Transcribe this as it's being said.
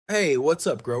Hey, what's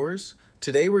up, growers?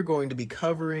 Today we're going to be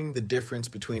covering the difference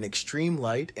between extreme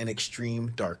light and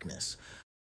extreme darkness.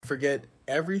 Forget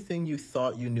everything you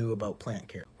thought you knew about plant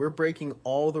care. We're breaking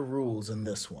all the rules in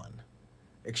this one.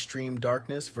 Extreme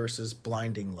darkness versus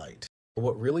blinding light.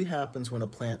 What really happens when a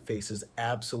plant faces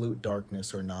absolute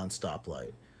darkness or nonstop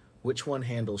light? Which one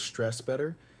handles stress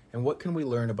better? And what can we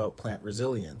learn about plant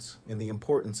resilience and the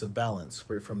importance of balance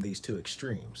from these two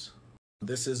extremes?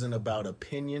 This isn't about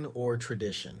opinion or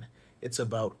tradition. It's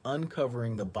about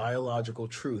uncovering the biological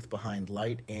truth behind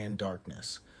light and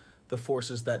darkness, the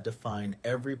forces that define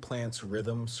every plant's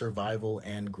rhythm, survival,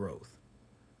 and growth.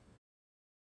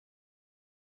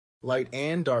 Light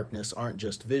and darkness aren't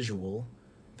just visual,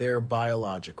 they're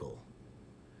biological.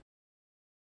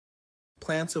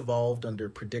 Plants evolved under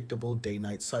predictable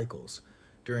day-night cycles.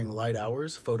 During light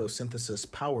hours,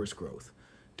 photosynthesis powers growth.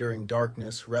 During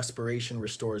darkness, respiration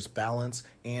restores balance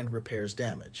and repairs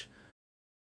damage.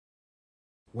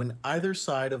 When either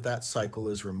side of that cycle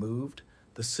is removed,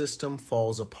 the system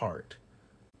falls apart.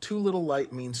 Too little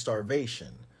light means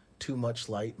starvation. Too much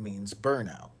light means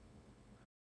burnout.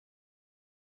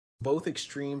 Both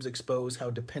extremes expose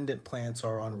how dependent plants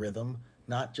are on rhythm,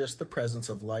 not just the presence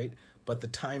of light, but the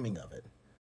timing of it.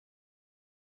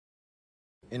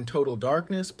 In total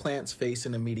darkness, plants face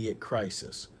an immediate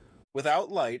crisis.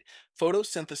 Without light,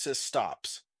 photosynthesis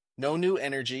stops. No new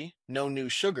energy, no new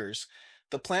sugars.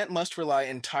 The plant must rely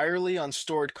entirely on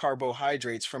stored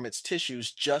carbohydrates from its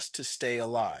tissues just to stay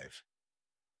alive.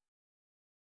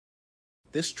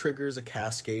 This triggers a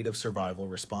cascade of survival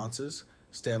responses.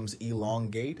 Stems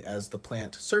elongate as the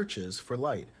plant searches for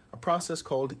light, a process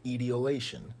called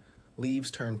etiolation.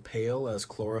 Leaves turn pale as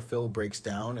chlorophyll breaks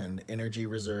down and energy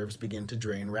reserves begin to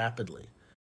drain rapidly.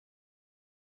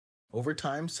 Over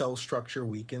time, cell structure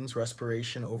weakens,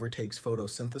 respiration overtakes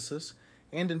photosynthesis,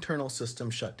 and internal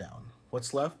systems shut down.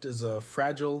 What's left is a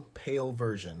fragile, pale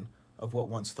version of what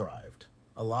once thrived,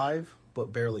 alive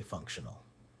but barely functional.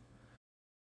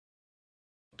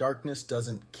 Darkness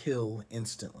doesn't kill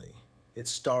instantly. It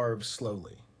starves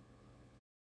slowly.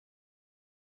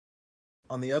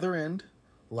 On the other end,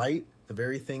 light, the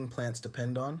very thing plants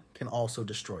depend on, can also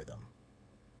destroy them.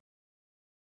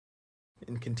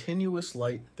 In continuous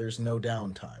light, there's no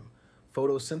downtime.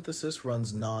 Photosynthesis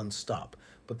runs non-stop,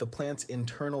 but the plant's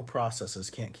internal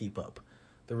processes can't keep up.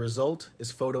 The result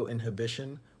is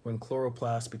photoinhibition when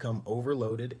chloroplasts become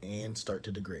overloaded and start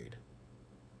to degrade.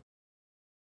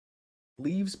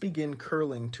 Leaves begin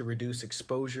curling to reduce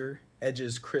exposure,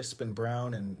 edges crisp and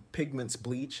brown, and pigments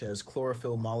bleach as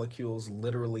chlorophyll molecules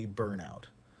literally burn out.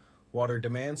 Water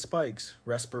demand spikes,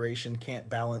 respiration can't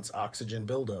balance oxygen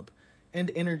buildup, and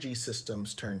energy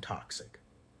systems turn toxic.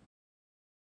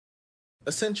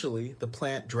 Essentially, the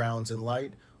plant drowns in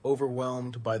light,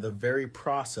 overwhelmed by the very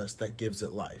process that gives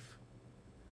it life.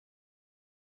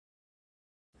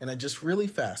 And just really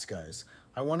fast, guys,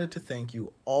 I wanted to thank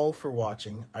you all for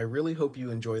watching. I really hope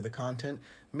you enjoy the content.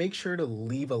 Make sure to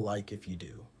leave a like if you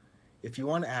do. If you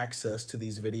want access to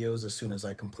these videos as soon as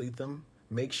I complete them,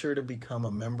 make sure to become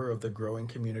a member of the growing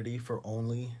community for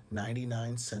only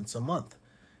 99 cents a month.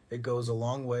 It goes a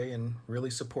long way and really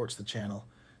supports the channel.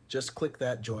 Just click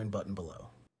that join button below.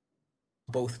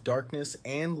 Both darkness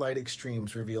and light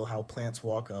extremes reveal how plants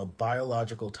walk a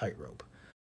biological tightrope.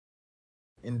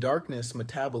 In darkness,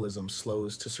 metabolism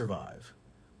slows to survive,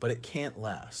 but it can't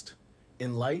last.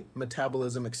 In light,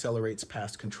 metabolism accelerates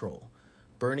past control,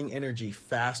 burning energy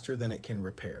faster than it can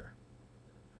repair.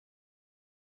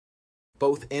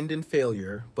 Both end in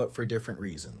failure, but for different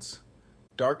reasons.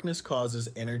 Darkness causes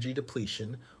energy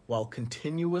depletion, while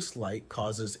continuous light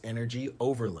causes energy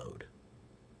overload.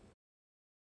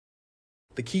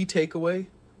 The key takeaway: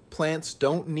 plants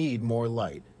don't need more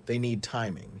light, they need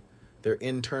timing. Their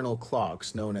internal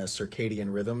clocks, known as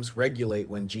circadian rhythms, regulate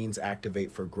when genes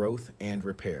activate for growth and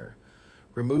repair.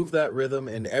 Remove that rhythm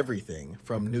and everything,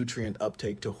 from nutrient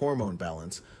uptake to hormone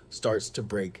balance, starts to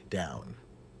break down.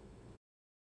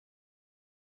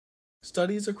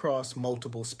 Studies across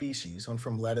multiple species,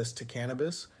 from lettuce to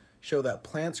cannabis, show that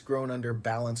plants grown under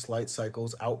balanced light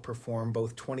cycles outperform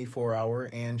both 24-hour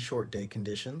and short-day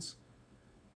conditions.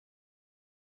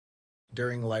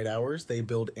 During light hours, they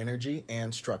build energy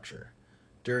and structure.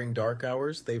 During dark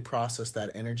hours, they process that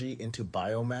energy into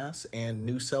biomass and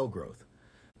new cell growth.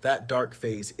 That dark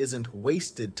phase isn't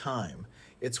wasted time.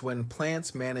 It's when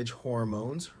plants manage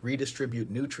hormones, redistribute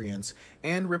nutrients,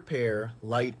 and repair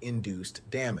light-induced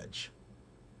damage.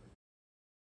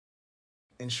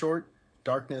 In short,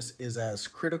 darkness is as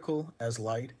critical as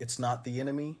light. It's not the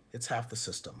enemy, it's half the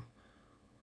system.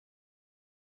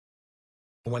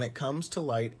 When it comes to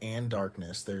light and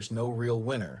darkness, there's no real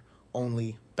winner.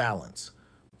 only balance.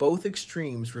 Both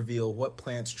extremes reveal what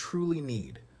plants truly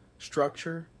need: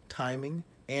 structure, timing,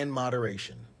 and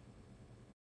moderation.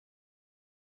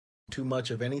 Too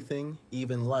much of anything,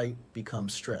 even light,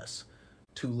 becomes stress.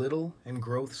 Too little, and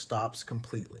growth stops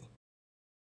completely.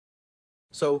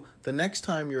 So, the next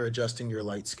time you're adjusting your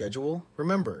light schedule,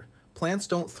 remember, plants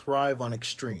don't thrive on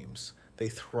extremes, they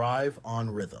thrive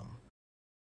on rhythm.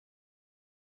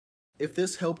 If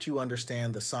this helped you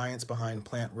understand the science behind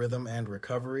plant rhythm and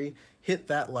recovery, hit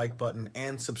that like button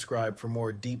and subscribe for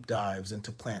more deep dives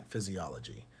into plant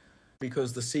physiology.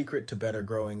 Because the secret to better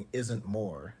growing isn't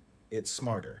more, it's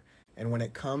smarter. And when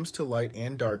it comes to light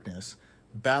and darkness,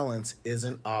 balance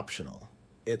isn't optional,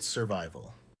 it's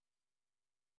survival.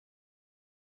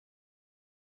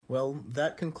 Well,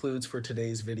 that concludes for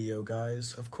today's video,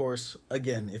 guys. Of course,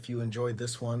 again, if you enjoyed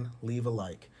this one, leave a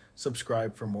like,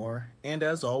 subscribe for more, and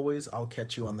as always, I'll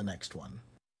catch you on the next one.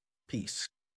 Peace.